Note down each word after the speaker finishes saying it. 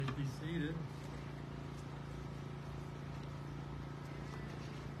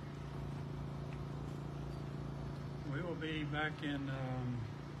back in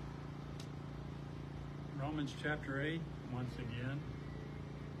Romans chapter 8 once again.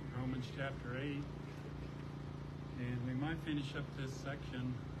 Romans chapter 8. And we might finish up this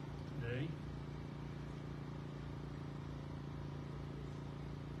section today.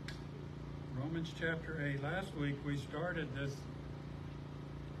 Romans chapter 8. Last week we started this,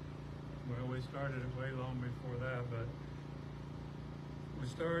 well, we started it way long before that, but we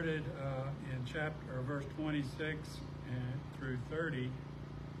started in verse 26 and through 30,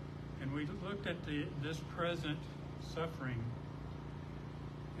 and we looked at this present suffering,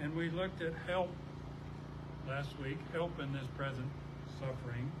 and we looked at help last week, help in this present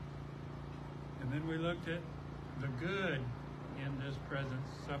suffering, and then we looked at the good in this present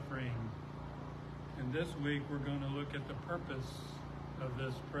suffering, and this week we're going to look at the purpose of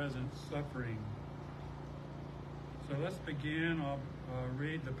this present suffering. So let's begin. I'll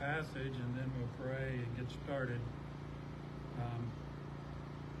read the passage and then we'll pray and get started.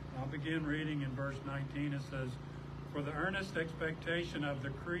 I'll begin reading in verse 19. It says, "For the earnest expectation of the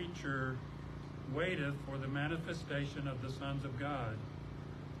creature waiteth for the manifestation of the sons of God.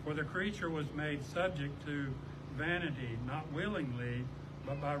 For the creature was made subject to vanity, not willingly,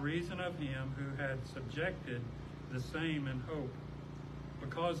 but by reason of him who had subjected the same in hope.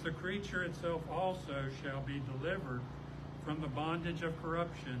 Because the creature itself also shall be delivered from the bondage of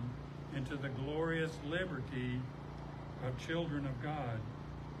corruption into the glorious liberty of children of God.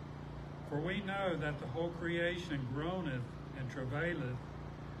 For we know that the whole creation groaneth and travaileth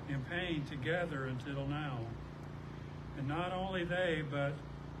in pain together until now. And not only they, but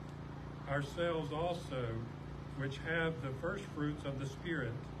ourselves also, which have the first fruits of the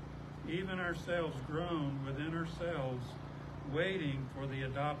Spirit, even ourselves groan within ourselves, waiting for the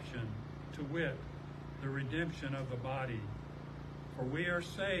adoption, to wit, the redemption of the body. For we are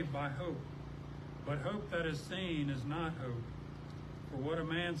saved by hope. But hope that is seen is not hope. For what a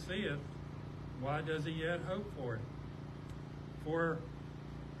man seeth, why does he yet hope for it?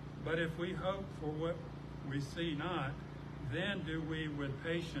 But if we hope for what we see not, then do we with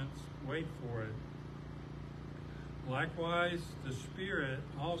patience wait for it. Likewise, the Spirit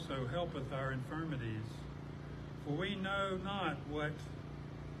also helpeth our infirmities. For we know not what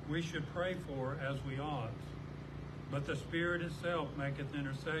we should pray for as we ought, but the Spirit itself maketh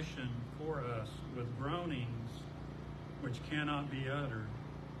intercession for us with groanings which cannot be uttered.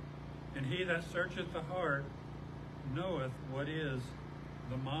 And he that searcheth the heart knoweth what is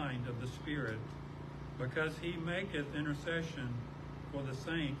the mind of the Spirit, because he maketh intercession for the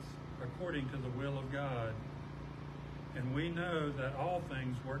saints according to the will of God. And we know that all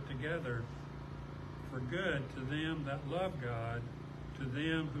things work together for good to them that love God, to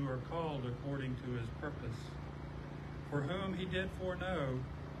them who are called according to his purpose. For whom he did foreknow,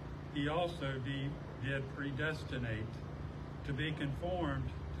 he also did predestinate to be conformed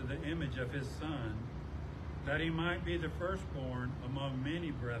to the image of his Son, that he might be the firstborn among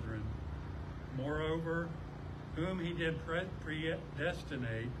many brethren. Moreover, whom he did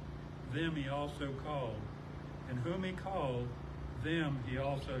predestinate, them he also called. And whom he called, them he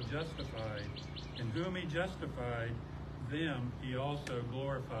also justified. And whom he justified, them he also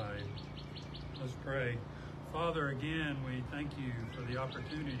glorified." Let's pray. Father, again, we thank you for the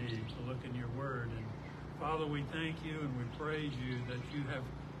opportunity to look in your word. And Father, we thank you and we praise you that you have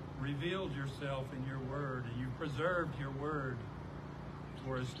revealed yourself in your word and you preserved your word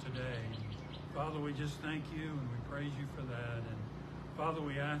for us today. Father, we just thank you and we praise you for that. And Father,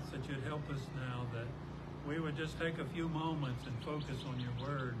 we ask that you'd help us now, that we would just take a few moments and focus on your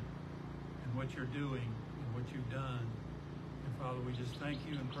word and what you're doing and what you've done. And Father, we just thank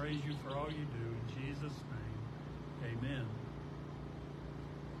you and praise you for all you do. In Jesus' name, amen.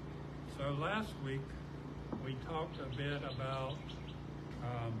 So last week, we talked a bit about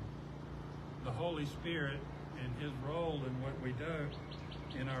the Holy Spirit and his role in what we do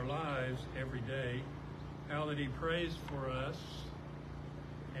in our lives every day, how that he prays for us,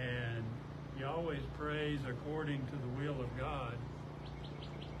 and he always prays according to the will of God.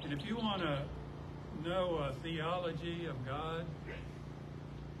 And if you want to know a theology of God,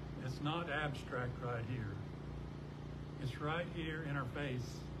 it's not abstract right here. It's right here in our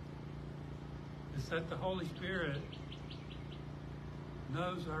face. It's that the Holy Spirit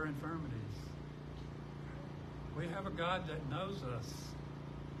knows our infirmities. We have a God that knows us,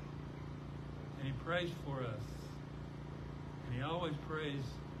 and he prays for us, and he always prays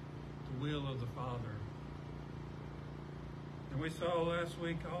the will of the Father. And we saw last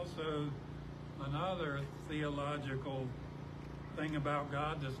week also another theological thing about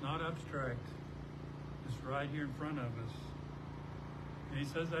God that's not abstract. It's right here in front of us. And he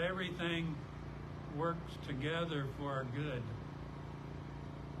says that everything works together for our good,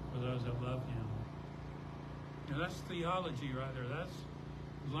 for those that love him. Now, that's theology right there. That's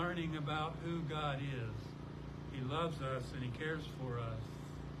learning about who God is. He loves us and he cares for us.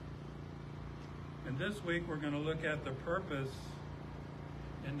 And this week we're going to look at the purpose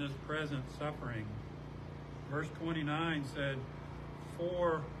in this present suffering. Verse 29 said,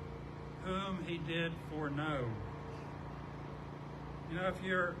 "For whom he did foreknow." You know, if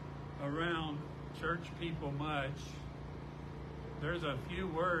you're around church people much, there's a few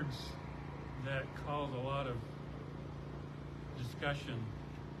words that cause a lot of discussion.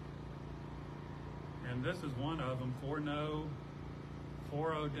 And this is one of them: foreknow,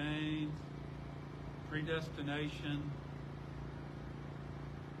 foreordained, predestination.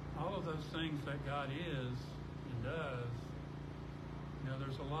 All of those things that God is and does, you know,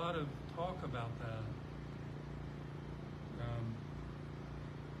 there's a lot of talk about that.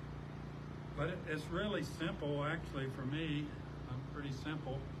 But it's really simple, actually, for me. I'm pretty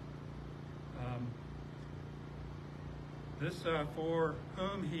simple. This for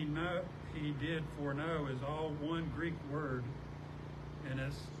whom he did foreknow is all one Greek word, and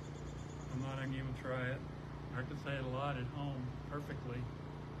I'm not going to even try it. I could say it a lot at home perfectly,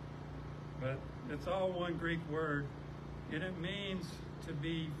 but it's all one Greek word, and it means to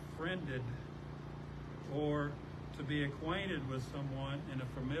be friended or to be acquainted with someone in a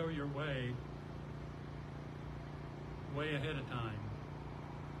familiar way ahead of time.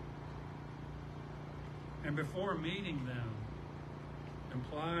 And before meeting them,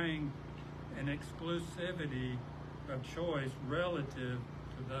 implying an exclusivity of choice relative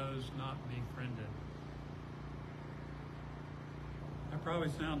to those not befriended. That probably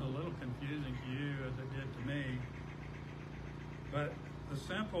sounds a little confusing to you as it did to me, but the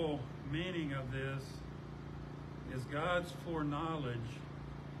simple meaning of this is God's foreknowledge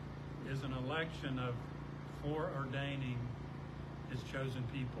is an election of foreordaining his chosen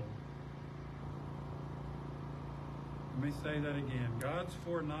people. Let me say that again. God's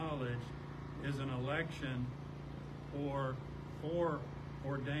foreknowledge is an election or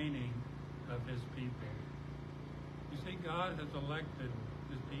foreordaining of his people. You see, God has elected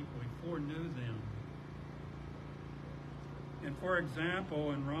his people. He foreknew them. And for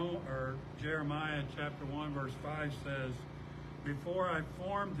example, in Jeremiah chapter 1, verse 5 says, "Before I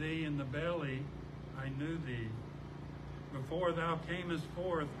formed thee in the belly, I knew thee. Before thou camest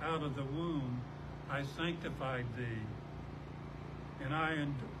forth out of the womb, I sanctified thee. And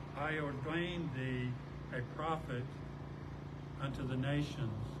I ordained thee a prophet unto the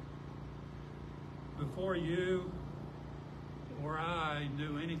nations." Before you or I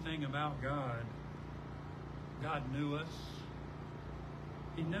knew anything about God, God knew us.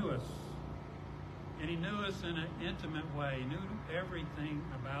 He knew us. And he knew us in an intimate way. He knew everything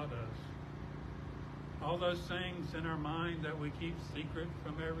about us. All those things in our mind that we keep secret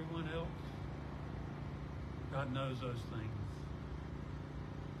from everyone else, God knows those things.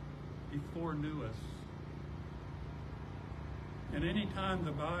 He foreknew us. And anytime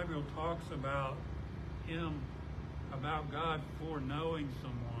the Bible talks about God foreknowing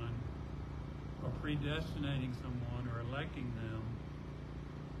someone, or predestinating someone, or electing them,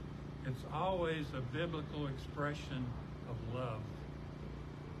 it's always a biblical expression of love.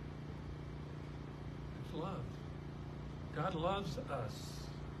 It's love. God loves us.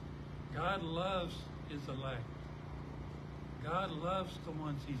 God loves his elect. God loves the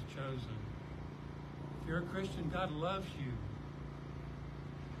ones he's chosen. If you're a Christian, God loves you.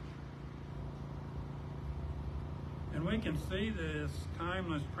 And we can see this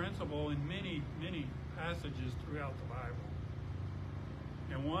timeless principle in many, many passages throughout the Bible.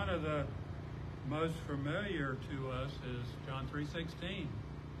 And one of the most familiar to us is John 3:16.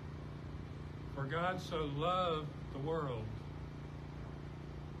 "For God so loved the world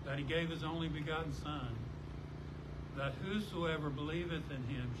that he gave his only begotten Son, that whosoever believeth in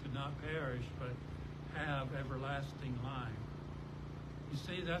him should not perish, but have everlasting life." You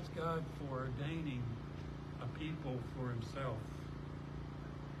see, that's God foreordaining a people for himself.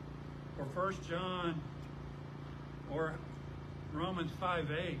 Or 1 John or Romans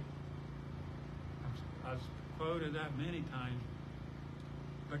 5:8. I've quoted that many times.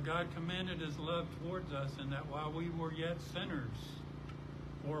 But God commended his love towards us in that while we were yet sinners,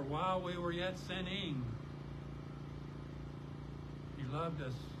 or while we were yet sinning, he loved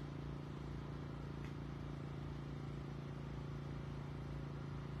us.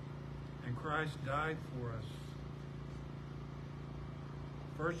 And Christ died for us.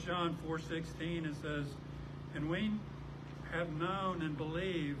 1 John 4:16, it says, "And we have known and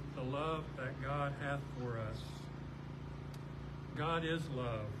believed the love that God hath for us." God is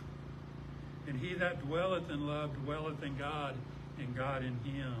love. And he that dwelleth in love dwelleth in God, and God in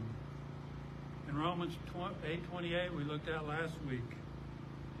him. In Romans 8:28 we looked at last week.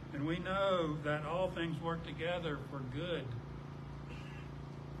 And we know that all things work together for good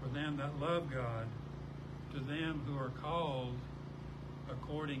for them that love God, to them who are called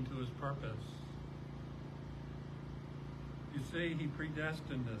according to his purpose. You see, he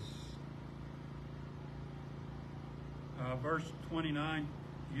predestined us. Verse 29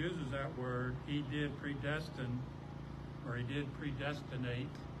 uses that word. He did predestine, or he did predestinate.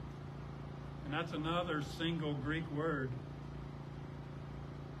 And that's another single Greek word.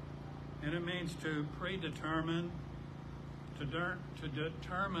 And it means to predetermine, to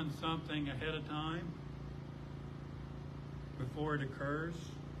determine something ahead of time before it occurs.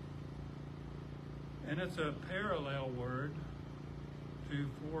 And it's a parallel word to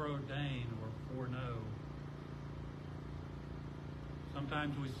foreordain or foreknow.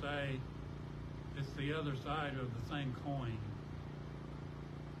 Sometimes we say it's the other side of the same coin.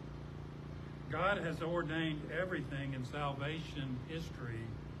 God has ordained everything in salvation history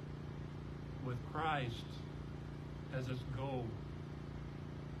with Christ as its goal.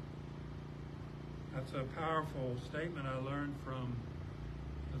 That's a powerful statement I learned from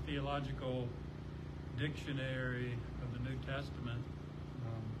the Theological Dictionary of the New Testament.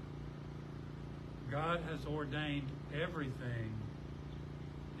 God has ordained everything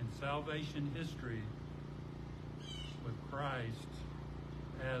in salvation history with Christ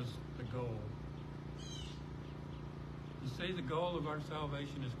as the goal. You see, the goal of our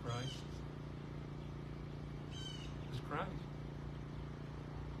salvation is Christ. Is Christ.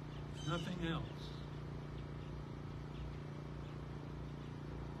 Nothing else.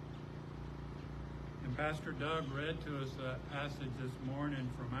 And Pastor Doug read to us that passage this morning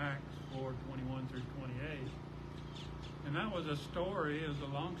from Acts 4:21 through 28. And that was a story, it was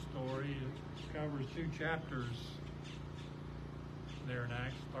a long story. It covers 2 chapters there in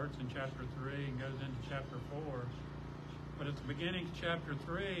Acts. Starts in chapter 3 and goes into chapter 4. But at the beginning of chapter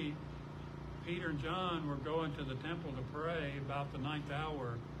 3, Peter and John were going to the temple to pray about the 9th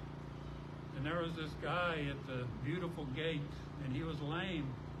hour. And there was this guy at the beautiful gate, and he was lame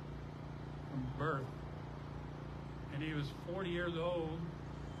from birth. And he was 40 years old,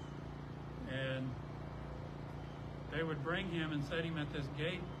 and they would bring him and set him at this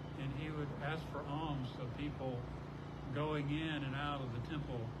gate, and he would ask for alms of people going in and out of the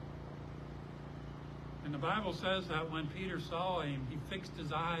temple. And the Bible says that when Peter saw him, he fixed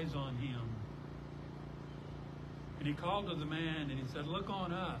his eyes on him. And he called to the man and he said, "Look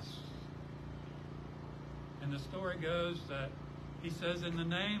on us." And the story goes that he says, "In the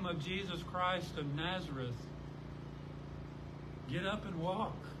name of Jesus Christ of Nazareth, get up and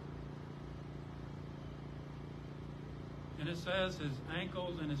walk." And it says his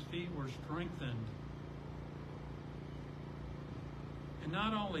ankles and his feet were strengthened. And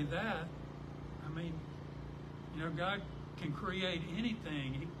not only that, God can create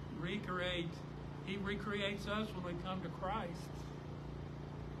anything. He recreates us when we come to Christ.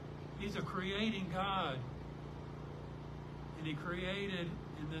 He's a creating God. And he created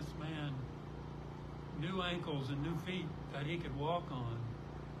in this man new ankles and new feet that he could walk on.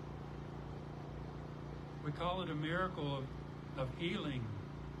 We call it a miracle of healing,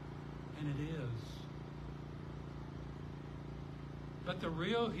 and it is. But the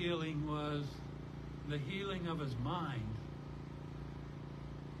real healing was the healing of his mind.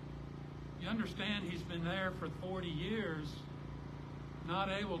 You understand, he's been there for 40 years, not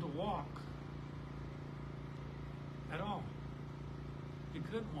able to walk at all. He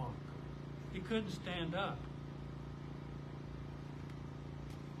couldn't walk. He couldn't stand up.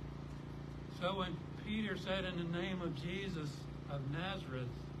 So when Peter said, "In the name of Jesus of Nazareth,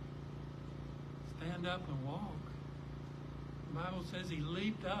 stand up and walk," the Bible says he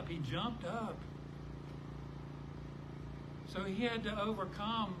leaped up, he jumped up. So he had to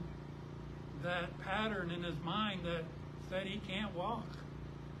overcome that pattern in his mind that said he can't walk.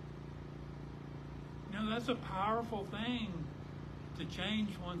 That's a powerful thing to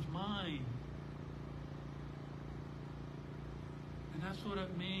change one's mind. And that's what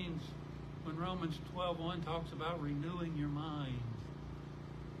it means when Romans 12:1 talks about renewing your mind.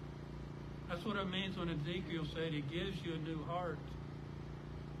 That's what it means when Ezekiel said he gives you a new heart.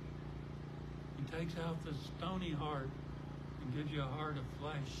 He takes out the stony heart and gives you a heart of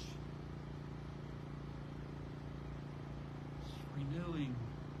flesh. It's renewing,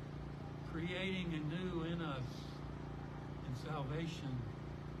 creating anew in us in salvation.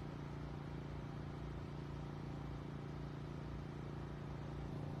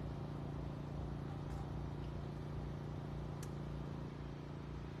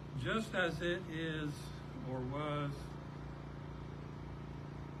 just as it is or was,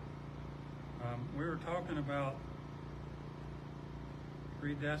 we were talking about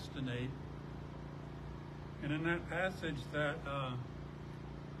predestinate, and in that passage that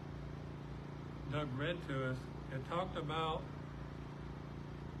Doug read to us, it talked about,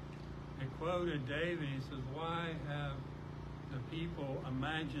 it quoted David. He says, "Why have the people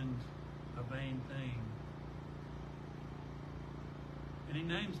imagined a vain thing?" And he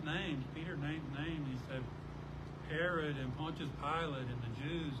names names. Peter names names. He said, Herod and Pontius Pilate and the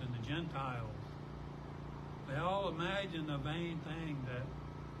Jews and the Gentiles. They all imagined a vain thing, that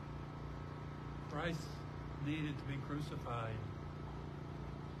Christ needed to be crucified.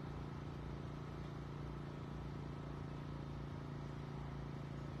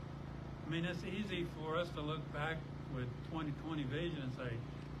 I mean, it's easy for us to look back with 20/20 vision and say,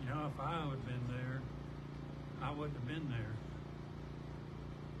 you know, if I would have been there, I wouldn't have been there.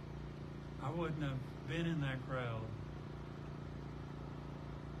 I wouldn't have been in that crowd.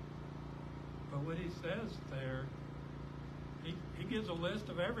 But what he says there, he gives a list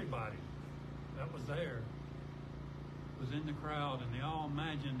of everybody that was there, was in the crowd, and they all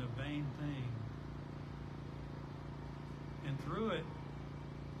imagined a vain thing. And through it,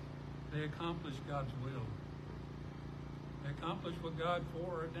 they accomplished God's will. They accomplished what God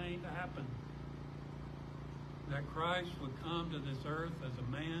foreordained to happen. That Christ would come to this earth as a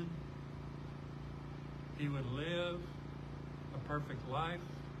man. He would live a perfect life.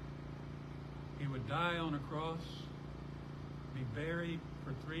 He would die on a cross, be buried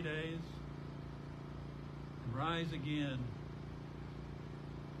for 3 days, and rise again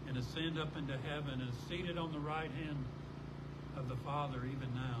and ascend up into heaven and is seated on the right hand of the Father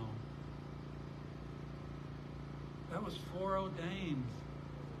even now. That was foreordained.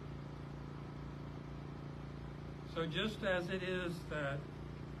 So just as it is that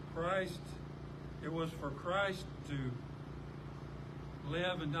Christ, it was for Christ to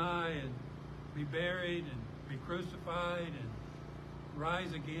live and die and be buried and be crucified and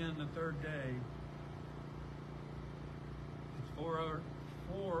rise again the third day, it's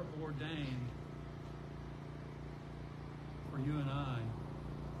foreordained for you and I,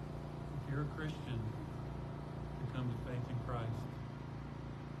 if you're a Christian, to come to faith in Christ.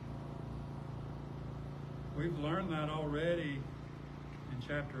 We've learned that already in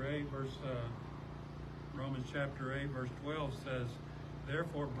chapter 8, Romans chapter 8, verse 12 says,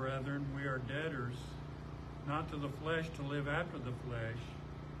 "Therefore, brethren, we are debtors, not to the flesh to live after the flesh.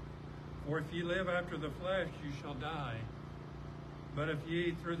 For if ye live after the flesh, you shall die. But if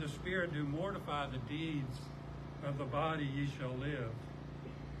ye through the Spirit do mortify the deeds of the body, ye shall live.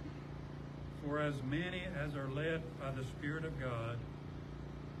 For as many as are led by the Spirit of God,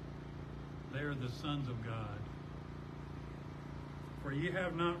 they are the sons of God. For ye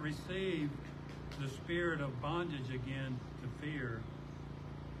have not received the spirit of bondage again to fear,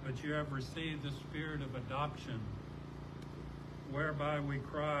 but you have received the spirit of adoption, whereby we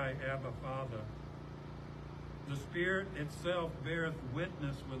cry, Abba, Father. The Spirit itself beareth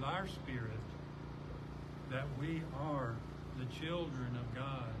witness with our spirit that we are the children of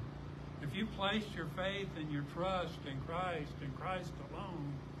God." If you place your faith and your trust in Christ and Christ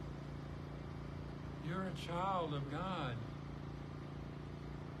alone, you're a child of God.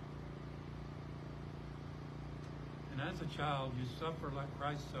 And as a child, you suffer like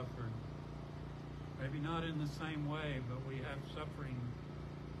Christ suffered. Maybe not in the same way, but we have suffering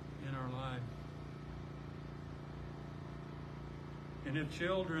in our life. And if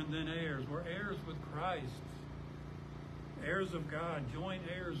children, then heirs. We're heirs with Christ. Heirs of God, joint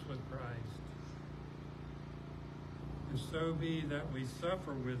heirs with Christ. And so be that we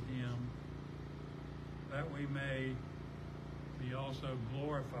suffer with him, that we may be also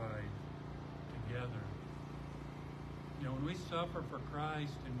glorified together. You know, when we suffer for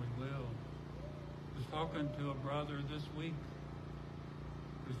Christ, and we will. I was talking to a brother this week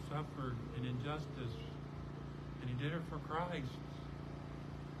who suffered an injustice, and he did it for Christ.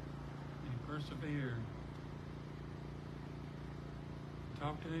 And he persevered.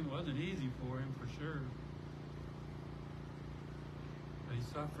 Talked to him. It wasn't easy for him, for sure. But he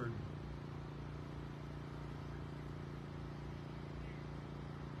suffered.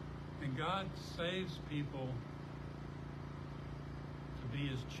 And God saves people to be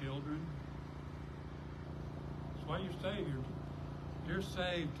his children. That's why you're saved. You're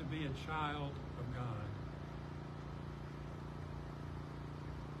saved to be a child of God.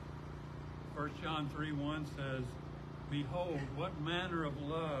 1 John 3:1 says, "Behold, what manner of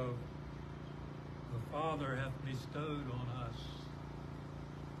love the Father hath bestowed on us,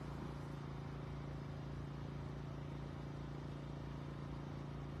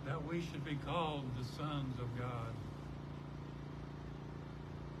 that that we should be called the sons of God.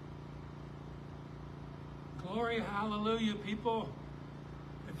 Glory, hallelujah, people.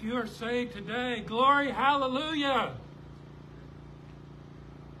 If you are saved today, glory, hallelujah.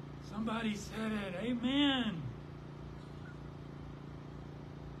 Somebody said it. Amen.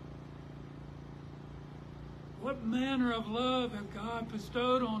 What manner of love have God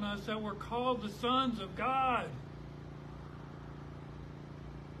bestowed on us that we're called the sons of God?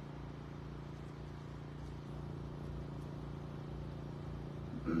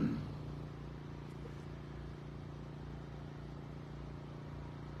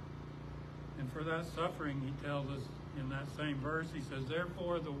 And for that suffering, he tells us in that same verse, he says,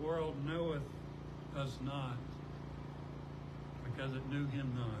 therefore the world knoweth us not, because it knew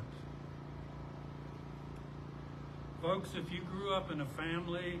him not. Folks, if you grew up in a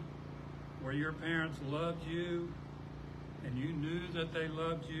family where your parents loved you, and you knew that they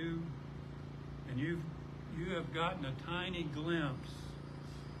loved you, and you have gotten a tiny glimpse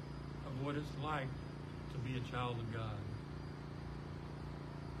of what it's like to be a child of God.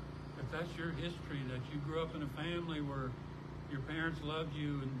 If that's your history, that you grew up in a family where your parents loved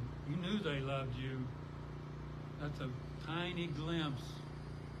you and you knew they loved you, that's a tiny glimpse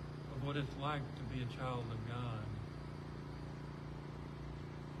of what it's like to be a child of God.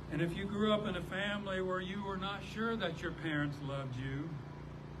 And if you grew up in a family where you were not sure that your parents loved you,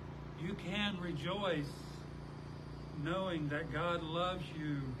 you can rejoice knowing that God loves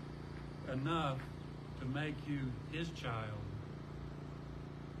you enough to make you his child.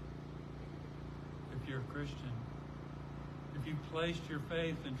 If you're a Christian, if you placed your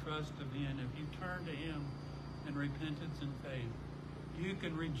faith and trust of him, if you turn to him in repentance and faith, you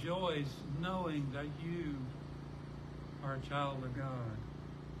can rejoice knowing that you are a child of God.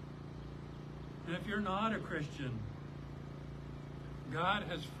 And if you're not a Christian, God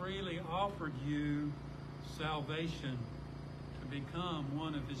has freely offered you salvation to become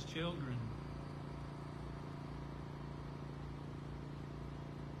one of his children.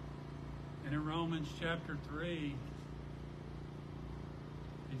 And in Romans chapter 3,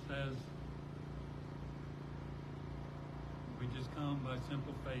 he says, we just come by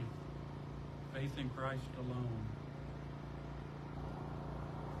simple faith, faith in Christ alone.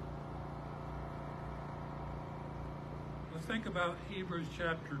 Let's think about Hebrews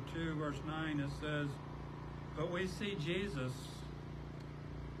chapter 2, verse 9. It says, but we see Jesus,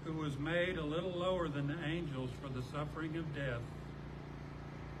 who was made a little lower than the angels for the suffering of death,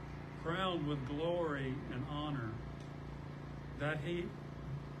 crowned with glory and honor, that he,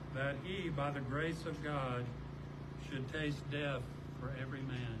 by the grace of God, should taste death for every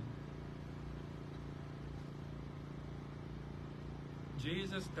man.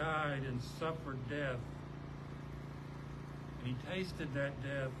 Jesus died and suffered death, and he tasted that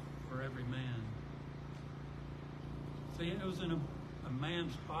death for every man. See, it was in a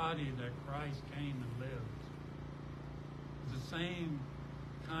man's body that Christ came and lived. It's the same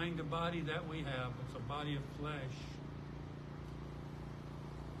kind of body that we have. It's a body of flesh.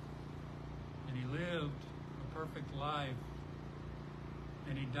 And he lived a perfect life.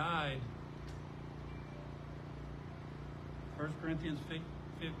 And he died. 1 Corinthians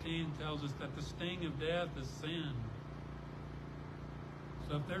 15 tells us that the sting of death is sin.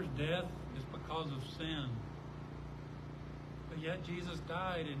 So if there's death, it's because of sin. But yet Jesus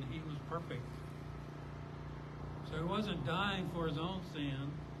died and he was perfect. So he wasn't dying for his own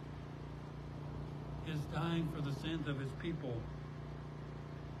sin. He's dying for the sins of his people.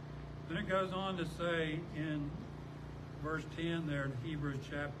 Then it goes on to say in verse 10 there in Hebrews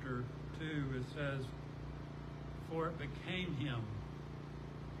chapter 2, it says, for it became him.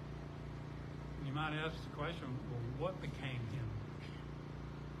 You might ask the question, well, what became him?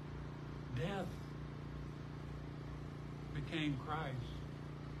 Death became Christ.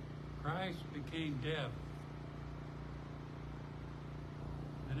 Christ became death.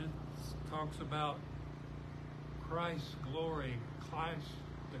 And it talks about Christ's glory, Christ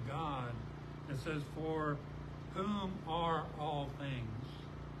the God. It says, for whom are all things.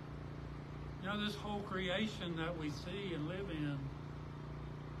 You know, this whole creation that we see and live in,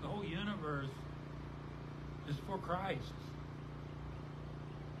 the whole universe, is for Christ.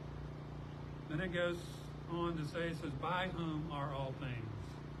 Then it goes on to say, it says, by whom are all things.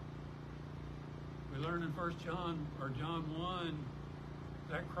 We learn in John 1,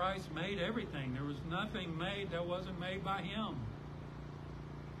 that Christ made everything. There was nothing made that wasn't made by him.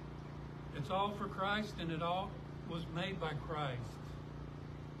 It's all for Christ, and it all was made by Christ.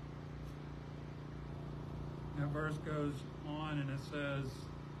 That verse goes on and it says,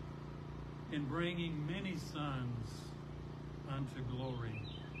 in bringing many sons unto glory.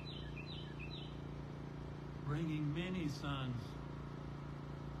 bringing many sons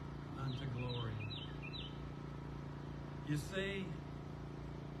unto glory. You see,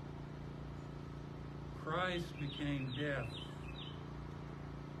 Christ became death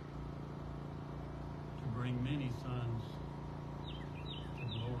to bring many sons to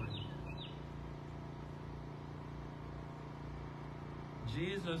glory.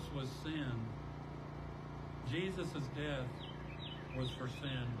 Jesus was sin. Jesus' death was for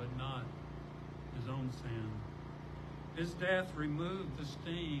sin, but not his own sin. His death removed the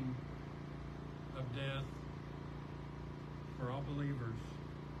sting of death for all believers,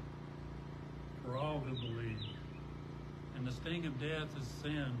 for all who believe. And the sting of death is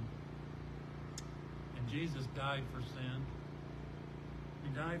sin. And Jesus died for sin. He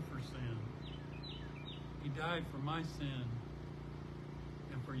died for sin. He died for my sin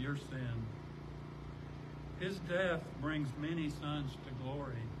and for your sin. His death brings many sons to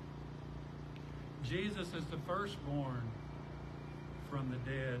glory. Jesus is the firstborn from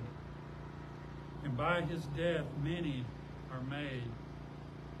the dead. And by his death, many are made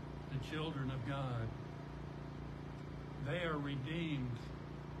the children of God. They are redeemed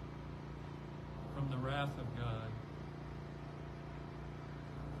from the wrath of God.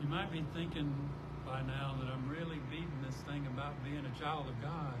 You might be thinking by now that I'm really beating this thing about being a child of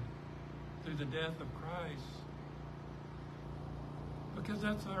God through the death of Christ, because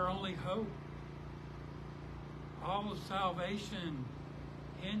that's our only hope. All of salvation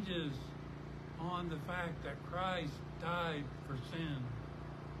hinges on the fact that Christ died for sin,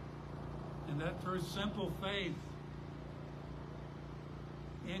 and that through simple faith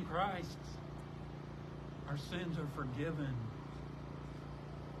in Christ, our sins are forgiven.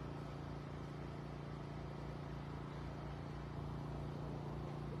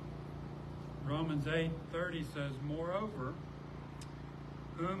 Romans 8:30 says, "Moreover,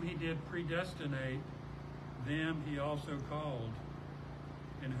 whom he did predestinate, them he also called.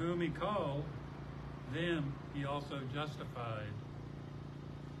 And whom he called, them he also justified.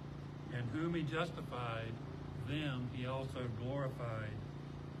 And whom he justified, them he also glorified."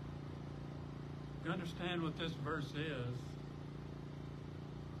 You understand what this verse is?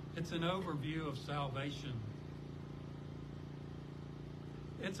 It's an overview of salvation.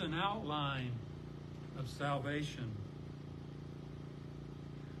 It's an outline of salvation.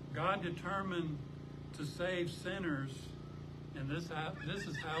 God determined to save sinners, and this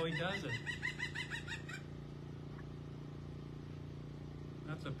is how he does it.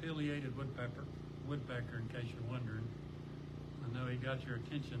 That's a pileated woodpecker, in case you're wondering. I know he got your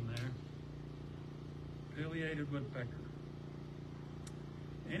attention there. Pileated woodpecker.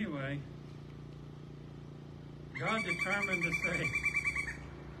 Anyway, God determined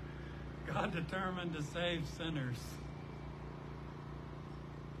to save sinners.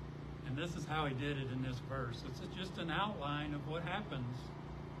 And this is how he did it in this verse. It's just an outline of what happens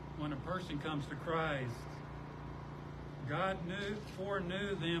when a person comes to Christ. God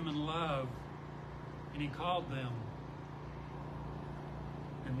foreknew them in love, and he called them.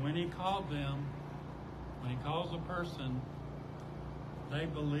 And when he called them, when he calls a person, they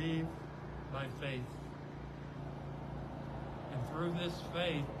believe by faith. And through this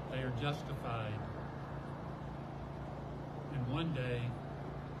faith, they are justified. And one day,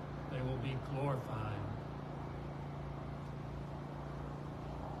 they will be glorified.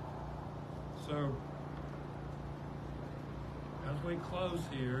 So, as we close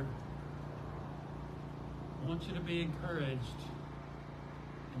here, I want you to be encouraged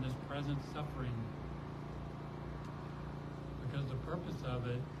in this present suffering, because the purpose of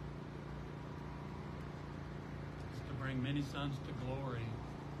it is to bring many sons to glory.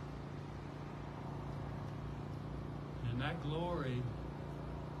 And in that glory,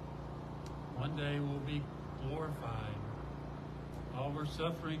 one day we'll be glorified. All of our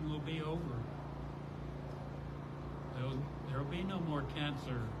suffering will be over. There will be no more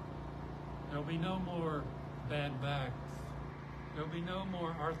cancer. There will be no more bad backs. There will be no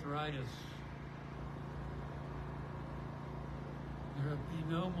more arthritis. There will be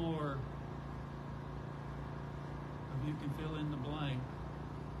no more of you can fill in the blank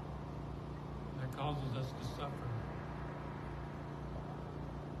that causes us to suffer.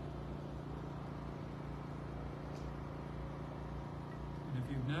 And if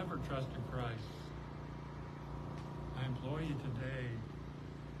you've never trusted Christ, I implore you today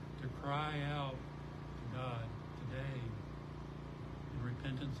to cry out to God today in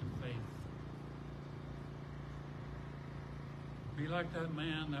repentance and faith. Be like that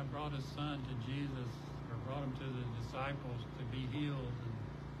man that brought his son to Jesus, or brought him to the disciples to be healed. And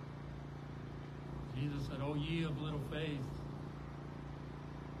Jesus said, "Oh, ye of little faith."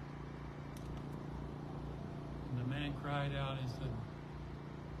 the man cried out and said,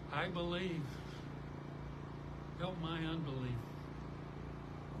 I believe. Help my unbelief.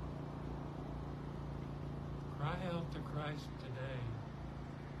 Cry out to Christ today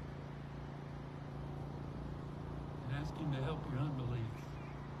and ask Him to help your unbelief.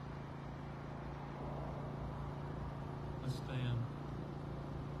 Let's stand.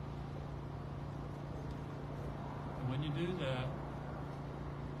 And when you do that,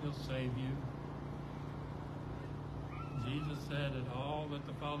 He'll save you. Jesus said that all that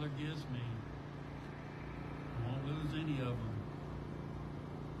the Father gives me, I won't lose any of them.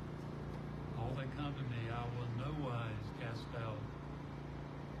 All that come to me, I will in no wise cast out.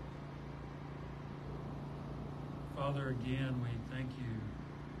 Father, again, we thank you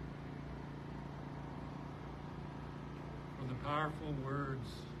for the powerful words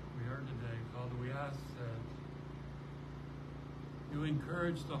we heard today. Father, we ask that you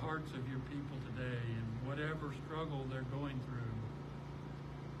encourage the hearts of your people today in whatever struggle they're going through.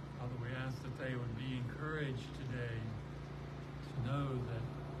 Father, we ask that they would be encouraged today to know that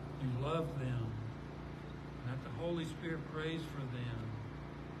you love them, and that the Holy Spirit prays for them,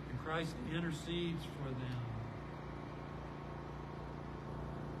 and Christ intercedes for them.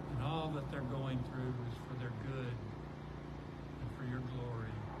 And all that they're going through is for their good and for your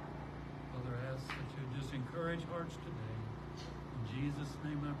glory. Father, I ask that you just encourage hearts today. In Jesus'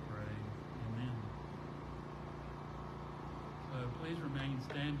 name I pray. Amen. Please remain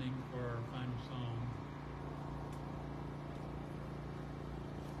standing for our final song.